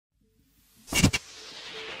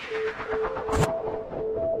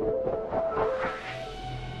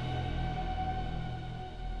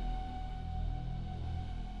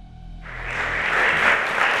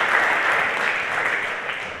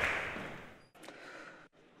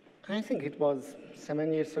I think it was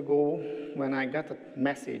 7 years ago when I got a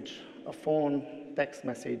message, a phone text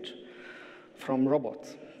message from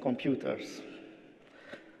robots, computers.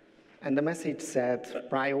 And the message said,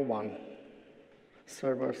 Prio 1,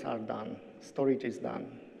 servers are done, storage is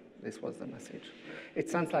done. This was the message. It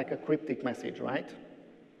sounds like a cryptic message, right?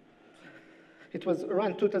 It was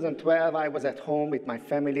around 2012, I was at home with my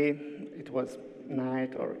family. It was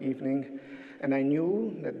night or evening, and I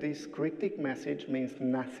knew that this cryptic message means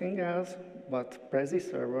nothing else but Prezi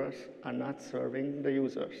servers are not serving the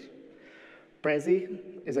users. Prezi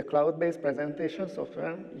is a cloud-based presentation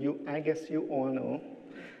software. I guess you all know.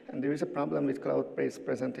 And there is a problem with cloud-based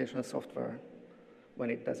presentation software.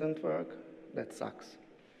 When it doesn't work, that sucks.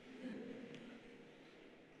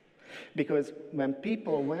 Because when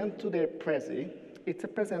people went to their Prezi, it's a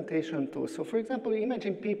presentation tool. So for example,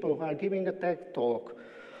 imagine people who are giving a TED talk,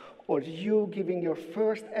 or you giving your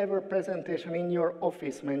first ever presentation in your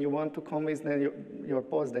office when you want to convince your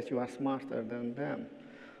boss that you are smarter than them,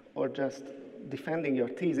 or just defending your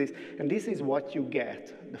thesis. And this is what you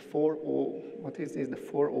get, the 4.0, what is this, the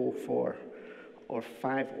 404 or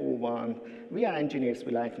 501. We are engineers,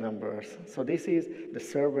 we like numbers. So this is the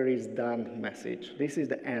server is done message. This is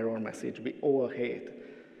the error message we all hate.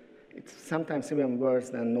 It's sometimes even worse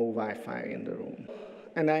than no Wi-Fi in the room.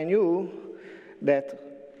 And I knew that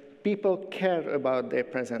people cared about their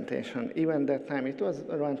presentation, even that time. It was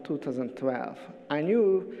around 2012. I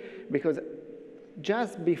knew because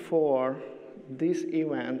just before this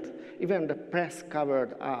event, even the press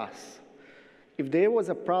covered us. If there was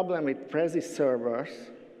a problem with Prezi servers,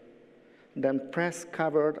 then press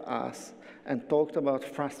covered us and talked about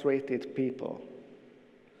frustrated people.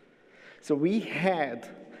 So we had,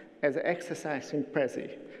 as an exercise in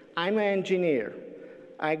Prezi, I'm an engineer.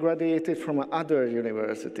 I graduated from another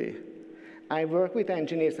university. I work with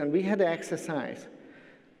engineers, and we had an exercise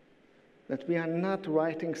that we are not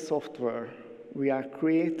writing software. We are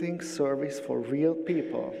creating service for real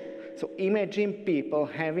people. So imagine people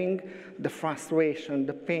having the frustration,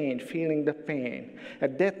 the pain, feeling the pain.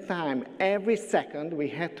 At that time, every second, we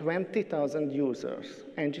had 20,000 users.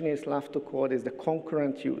 Engineers love to call this the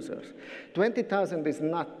concurrent users. 20,000 is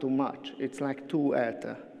not too much. It's like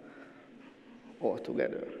TEDxELTE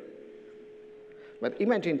altogether. But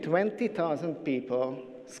imagine 20,000 people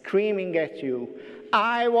screaming at you,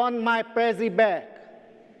 I want my Prezi back.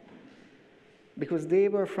 Because they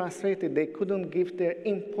were frustrated, they couldn't give their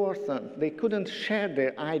importance, they couldn't share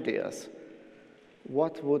their ideas.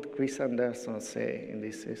 What would Chris Anderson say in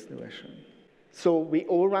this situation? So we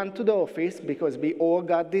all ran to the office because we all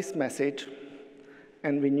got this message,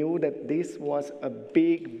 and we knew that this was a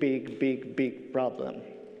big, big, big, big problem.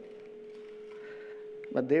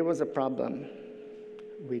 But there was a problem.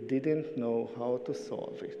 We didn't know how to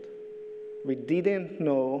solve it. We didn't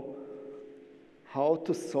know how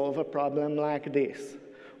to solve a problem like this.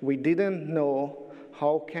 We didn't know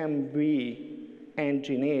how can we,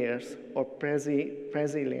 engineers or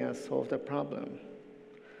Prezilians, solve the problem.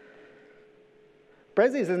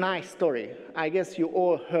 Prezi is a nice story. I guess you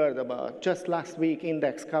all heard about. Just last week,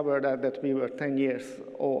 Index covered that we were 10 years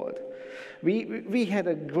old. We had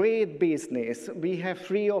a great business. We have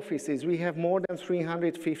 3 offices. We have more than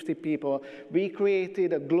 350 people. We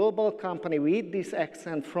created a global company with this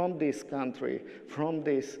accent from this country, from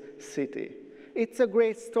this city. It's a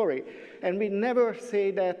great story. And we never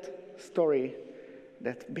say that story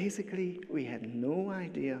that basically we had no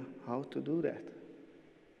idea how to do that.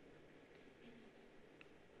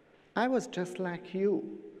 I was just like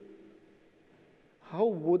you. How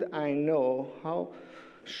would I know, how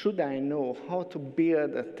should I know how to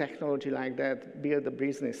build a technology like that, build a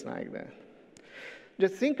business like that?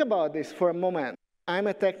 Just think about this for a moment. I'm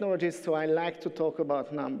a technologist, so I like to talk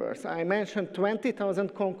about numbers. I mentioned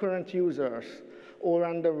 20,000 concurrent users all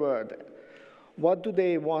around the world. What do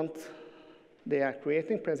they want? They are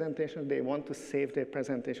creating presentations. They want to save their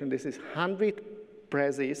presentation. This is 100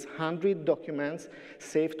 Prezis, 100 documents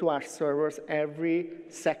saved to our servers every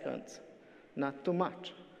second. Not too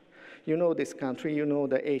much. You know this country, you know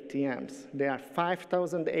the ATMs. There are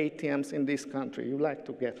 5,000 ATMs in this country. You like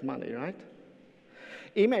to get money, right?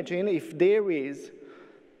 Imagine if there is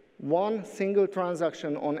one single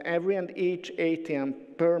transaction on every and each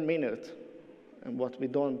ATM per minute, and what we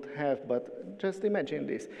don't have, but just imagine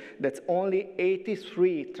this. That's only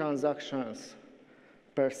 83 transactions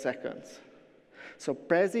per second. So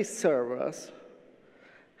Prezi servers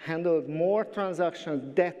handled more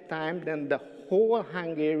transactions that time than the whole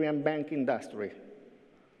Hungarian bank industry,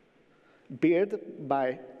 built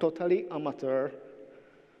by totally amateur,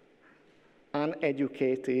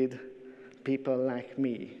 uneducated people like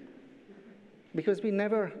me. because we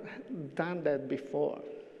never done that before.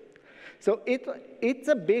 So it's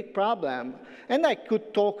a big problem. And I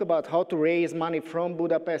could talk about how to raise money from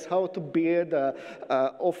Budapest, how to build an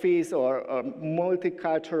office or a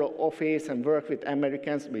multicultural office and work with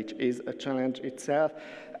Americans, which is a challenge itself,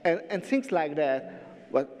 and things like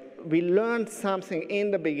that. But we learned something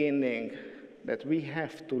in the beginning that we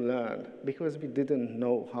have to learn because we didn't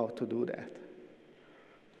know how to do that.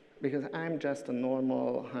 Because I'm just a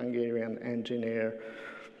normal Hungarian engineer,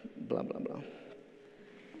 blah, blah, blah.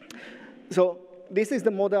 So this is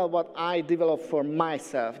the model what I developed for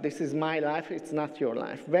myself. This is my life, it's not your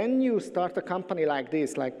life. When you start a company like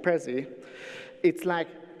this, like Prezi, it's like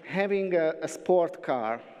having a sport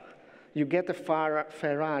car. You get a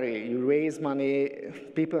Ferrari, you raise money,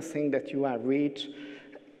 people think that you are rich,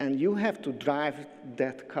 and you have to drive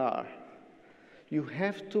that car. You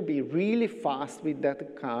have to be really fast with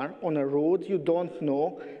that car on a road you don't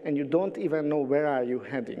know, and you don't even know where are you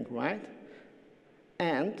heading, right?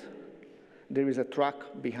 And there is a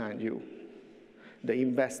truck behind you. The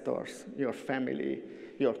investors, your family,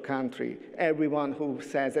 your country, everyone who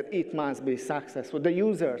says that it must be successful, the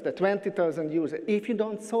users, the 20,000 users. If you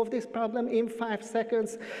don't solve this problem in 5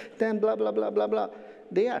 seconds, then blah, blah, blah, blah, blah.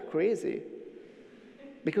 They are crazy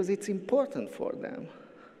because it's important for them.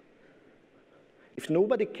 If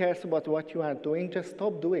nobody cares about what you are doing, just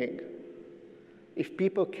stop doing. If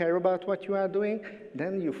people care about what you are doing,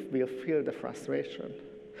 then you will feel the frustration.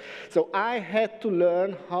 So I had to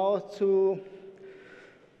learn how to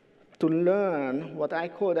learn what I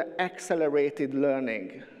call the accelerated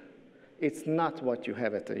learning. It's not what you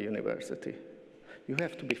have at a university. You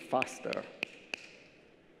have to be faster.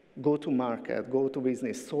 Go to market, go to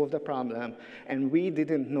business, solve the problem. And we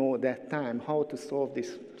didn't know at that time how to solve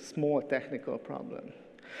this small technical problem.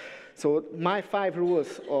 So my 5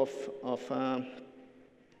 rules of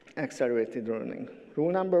accelerated learning.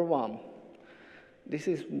 Rule number 1. This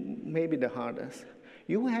is maybe the hardest.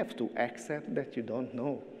 You have to accept that you don't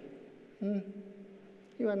know.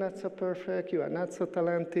 You are not so perfect, you are not so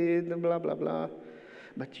talented, blah, blah, blah.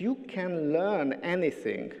 But you can learn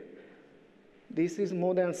anything. This is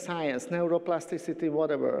modern science, neuroplasticity,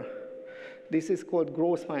 whatever. This is called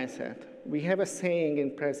growth mindset. We have a saying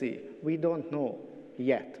in Prezi, we don't know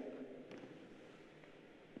yet.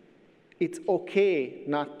 It's okay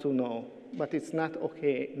not to know, but it's not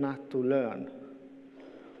okay not to learn.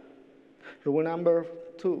 Rule number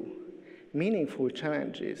 2, meaningful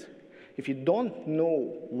challenges. If you don't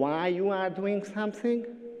know why you are doing something,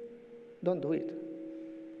 don't do it.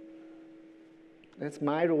 That's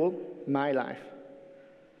my rule, my life.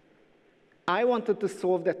 I wanted to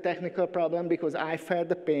solve the technical problem because I felt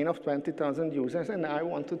the pain of 20,000 users, and I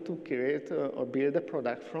wanted to create or build a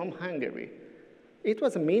product from Hungary. It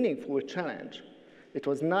was a meaningful challenge. It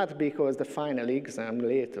was not because the final exam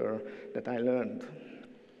later that I learned.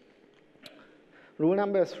 Rule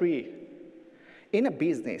number 3, in a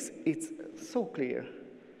business, it's so clear.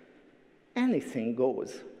 Anything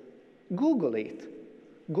goes. Google it.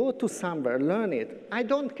 Go to somewhere, learn it. I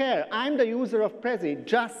don't care. I'm the user of Prezi.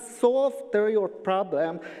 Just solve your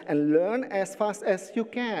problem and learn as fast as you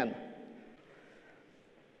can.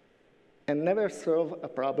 And never solve a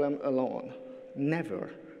problem alone.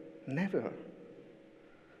 Never. Never.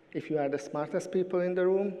 If you are the smartest person in the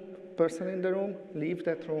room, leave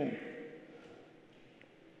that room.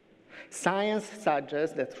 Science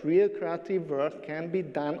suggests that real creative work can be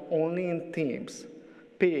done only in teams,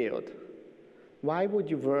 period. Why would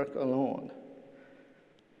you work alone?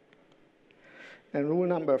 And rule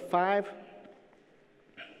number 5,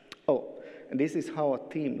 and this is how a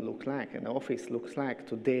team looks like, an office looks like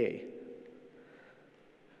today.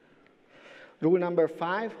 Rule number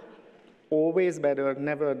 5, always better,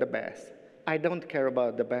 never the best. I don't care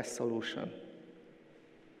about the best solution.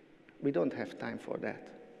 We don't have time for that.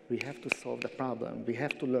 We have to solve the problem. We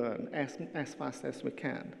have to learn as fast as we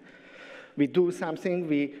can. We do something,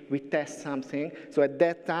 we test something. So at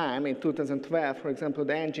that time, in 2012, for example,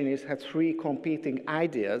 the engineers had 3 competing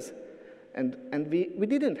ideas, and we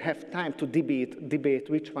didn't have time to debate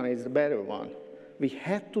which one is the better one. We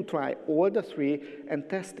had to try all the 3 and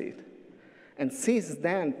test it. And since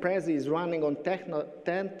then, Prezi is running on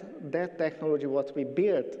that technology what we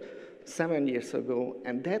built 7 years ago,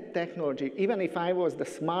 and that technology, even if I was the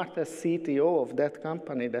smartest CTO of that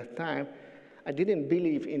company that time, I didn't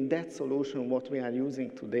believe in that solution what we are using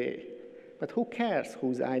today. But who cares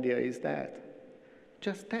whose idea is that?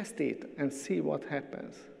 Just test it and see what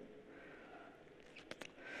happens.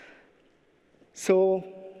 So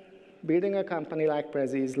building a company like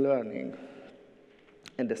Prezi is learning.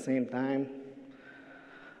 At the same time,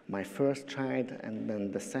 my first child and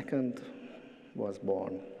then the second was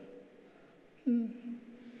born.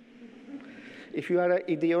 If you are an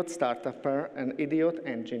idiot startupper, an idiot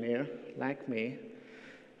engineer like me,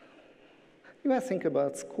 you will think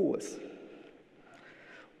about schools.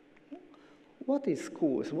 What is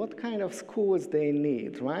schools? What kind of schools they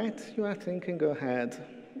need, right? You are thinking ahead.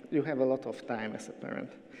 You have a lot of time as a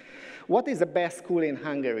parent. What is the best school in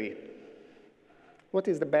Hungary? What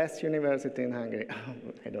is the best university in Hungary?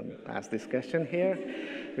 I don't ask this question here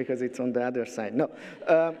because it's on the other side. No.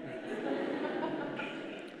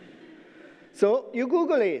 So you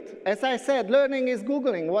Google it. As I said, learning is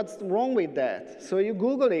Googling. What's wrong with that? So you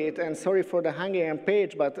Google it, and sorry for the Hungarian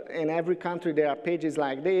page, but in every country there are pages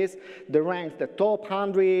like this. They rank the top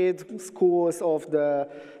 100 schools of the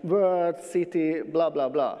world, city, blah, blah,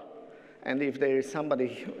 blah. And if there is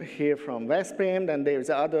somebody here from Veszprém, then there's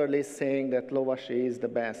another list saying that Lovasi is the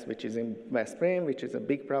best, which is in Veszprém, which is a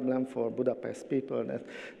big problem for Budapest people, that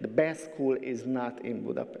the best school is not in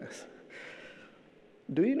Budapest.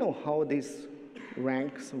 Do you know how these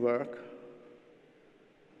ranks work?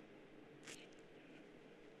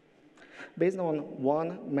 Based on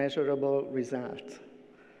one measurable result,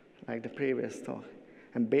 like the previous talk,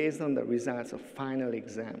 and based on the results of final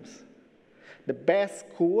exams. The best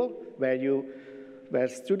school where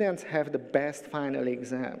students have the best final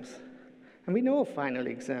exams. And we know final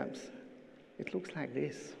exams. It looks like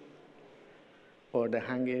this. Or the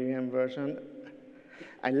Hungarian version.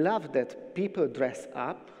 I love that people dress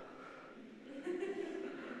up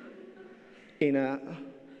in a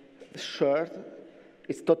shirt.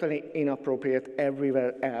 It's totally inappropriate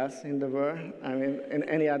everywhere else in the world. I mean, in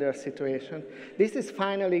any other situation. This is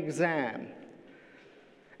final exam.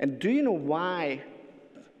 And do you know why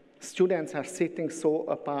students are sitting so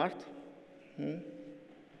apart?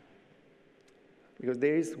 Because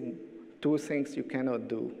there is two things you cannot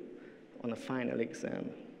do on a final exam.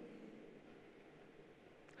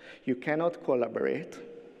 You cannot collaborate.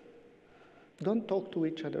 Don't talk to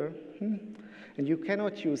each other. And you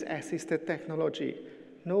cannot use assisted technology.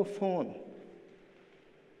 No phone.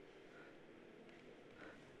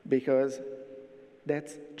 Because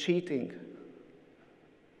that's cheating.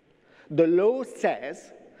 The law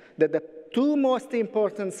says that the two most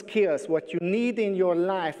important skills, what you need in your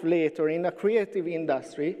life later in a creative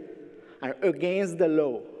industry, are against the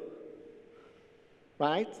law.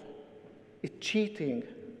 Right? It's cheating.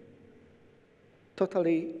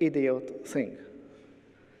 Totally idiot thing,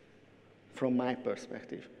 from my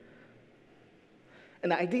perspective.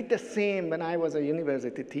 And I did the same when I was a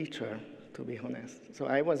university teacher, to be honest. So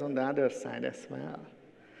I was on the other side as well.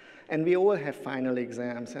 And we all have final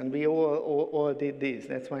exams, and we all did this.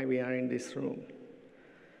 That's why we are in this room.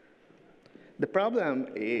 The problem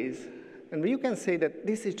is, and you can say that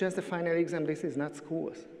this is just a final exam, this is not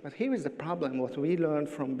schools. But here is the problem, what we learned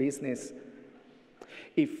from business.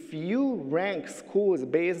 If you rank schools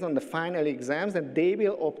based on the final exams, then they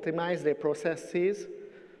will optimize their processes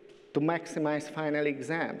to maximize final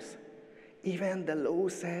exams. Even the law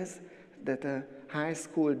says that a high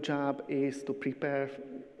school job is to prepare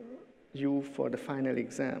you for the final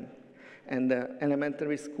exam. And the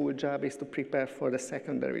elementary school job is to prepare for the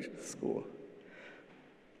secondary school.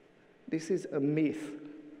 This is a myth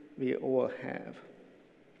we all have,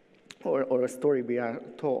 or a story we are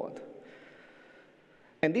told.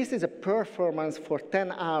 And this is a performance for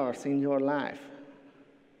 10 hours in your life.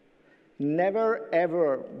 Never,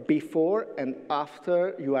 ever before and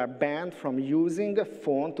after you are banned from using a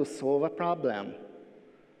phone to solve a problem.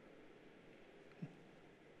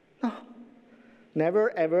 No.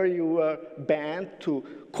 Never, ever you were banned to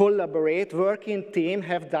collaborate, work in team,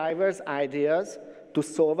 have diverse ideas to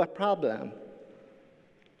solve a problem.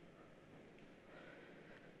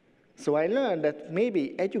 So I learned that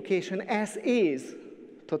maybe education as is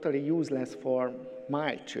totally useless for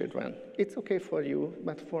my children. It's okay for you,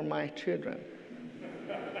 but for my children.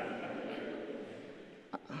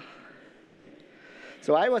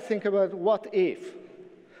 So I was thinking about what if?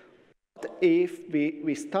 What if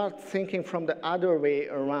we start thinking from the other way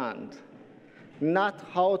around? Not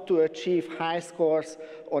how to achieve high scores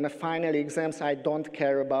on a final exams I don't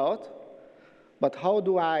care about, but how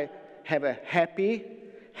do I have a happy,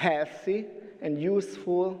 healthy, and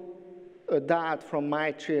useful adult from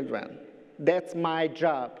my children. That's my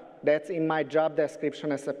job. That's in my job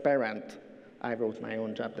description as a parent. I wrote my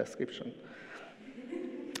own job description.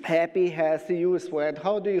 Happy, healthy, useful. And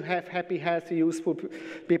how do you have happy, healthy, useful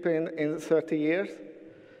people in 30 years?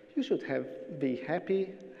 You should be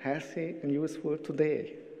happy, healthy, and useful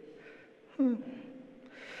today.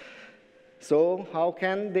 So how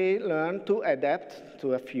can they learn to adapt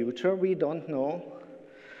to a future we don't know?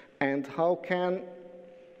 And how can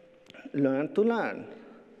Learn to learn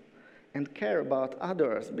and care about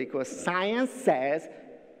others, because science says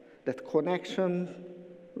that connection,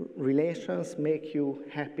 relations make you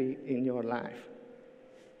happy in your life.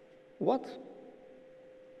 What?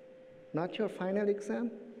 Not your final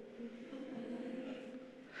exam?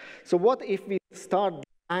 So what if we start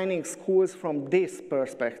designing schools from this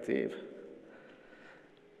perspective?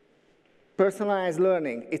 Personalized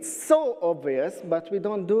learning. It's so obvious, but we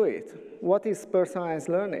don't do it. What is personalized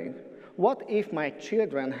learning? What if my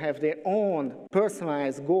children have their own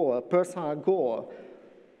personalized goal, personal goal?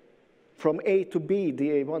 From A to B,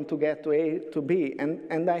 they want to get to A to B,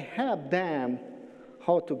 and I help them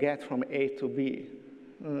how to get from A to B.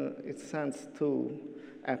 It sounds too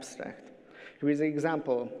abstract. Here is an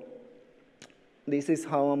example. This is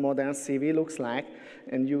how a modern CV looks like,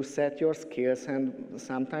 and you set your skills, and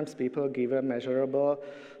sometimes people give a measurable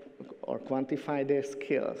or quantify their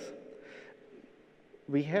skills.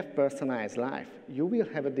 We have personalized life. You will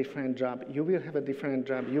have a different job, you will have a different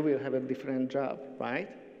job, you will have a different job, right?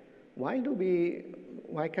 Why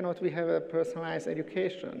cannot we have a personalized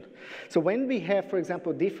education? So when we have, for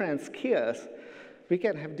example, different skills, we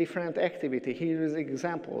can have different activity. Here is an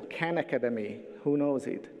example, Khan Academy, who knows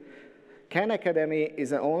it? Khan Academy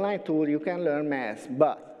is an online tool, you can learn math,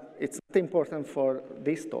 but it's not important for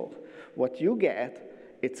this talk. What you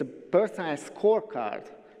get, it's a personalized scorecard.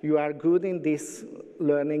 You are good in this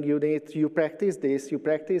learning unit, you practice this,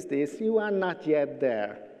 you are not yet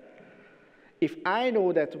there. If I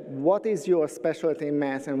know that what is your specialty in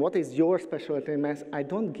math and what is your specialty in math, I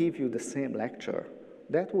don't give you the same lecture.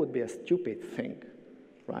 That would be a stupid thing,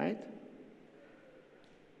 right?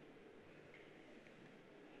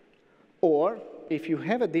 Or, if you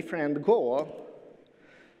have a different goal,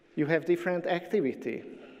 you have different activity.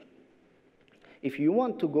 If you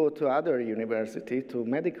want to go to other university, to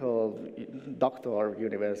medical doctor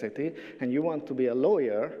university, and you want to be a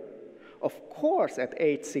lawyer, of course at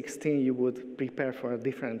age 16 you would prepare for a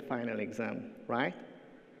different final exam, right?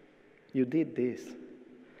 You did this.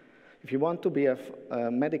 If you want to be a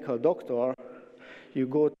medical doctor, you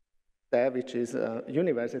go to which is a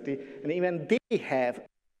university, and even they have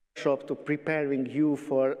shop to preparing you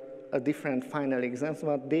for a different final exams,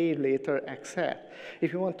 what they later accept.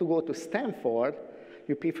 If you want to go to Stanford,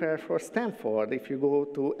 you prepare for Stanford. If you go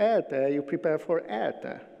to ELTE, you prepare for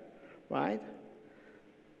ELTE, right?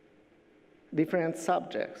 Different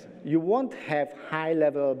subjects. You won't have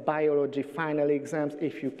high-level biology final exams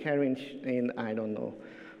if you carry in, I don't know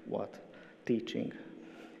what, teaching.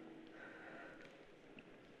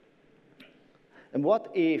 And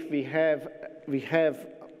what if we have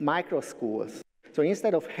micro schools? So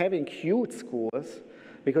instead of having huge schools,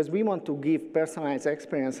 because we want to give personalized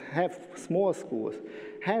experience, have small schools,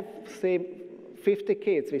 have, say, 50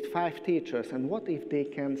 kids with 5 teachers, and what if they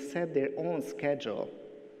can set their own schedule?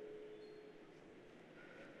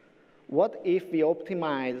 What if we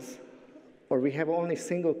optimize, or we have only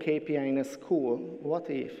single KPI in a school? What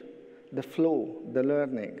if? The flow, the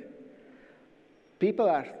learning. People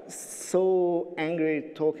are so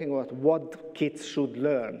angry talking about what kids should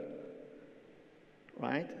learn,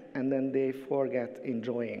 right? And then they forget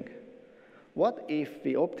enjoying. What if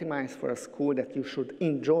we optimize for a school that you should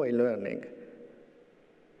enjoy learning?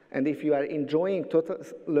 And if you are enjoying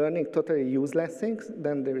learning totally useless things,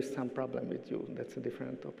 then there is some problem with you. That's a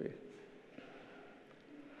different topic.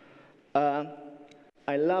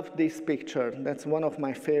 I love this picture. That's one of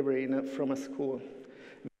my favorite from a school.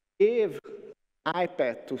 We gave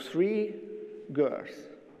iPad to 3 girls,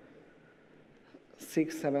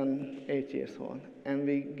 6, 7, 8 years old, and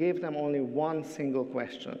we gave them only one single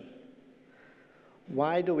question.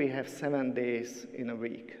 Why do we have 7 days in a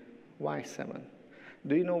week? Why 7?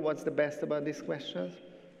 Do you know what's the best about these questions?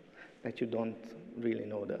 That you don't really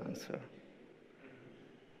know the answer.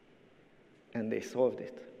 And they solved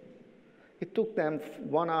it. It took them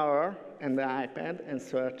 1 hour and the iPad and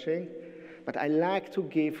searching, but I like to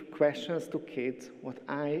give questions to kids what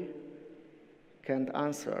I can't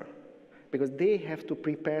answer, because they have to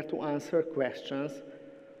prepare to answer questions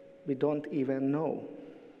we don't even know.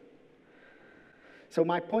 So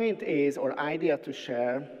my point is, or idea to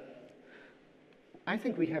share, I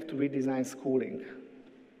think we have to redesign schooling.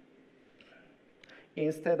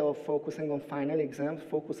 Instead of focusing on final exams,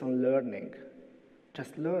 focus on learning.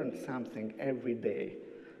 Just learn something every day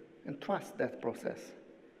and trust that process.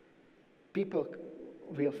 People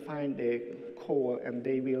will find their core and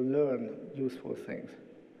they will learn useful things.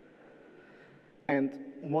 And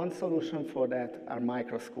one solution for that are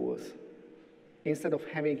micro schools. Instead of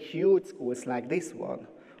having huge schools like this one,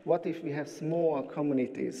 what if we have small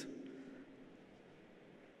communities?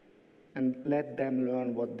 and let them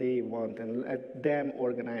learn what they want and let them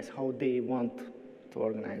organize how they want to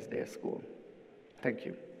organize their school. Thank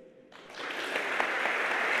you.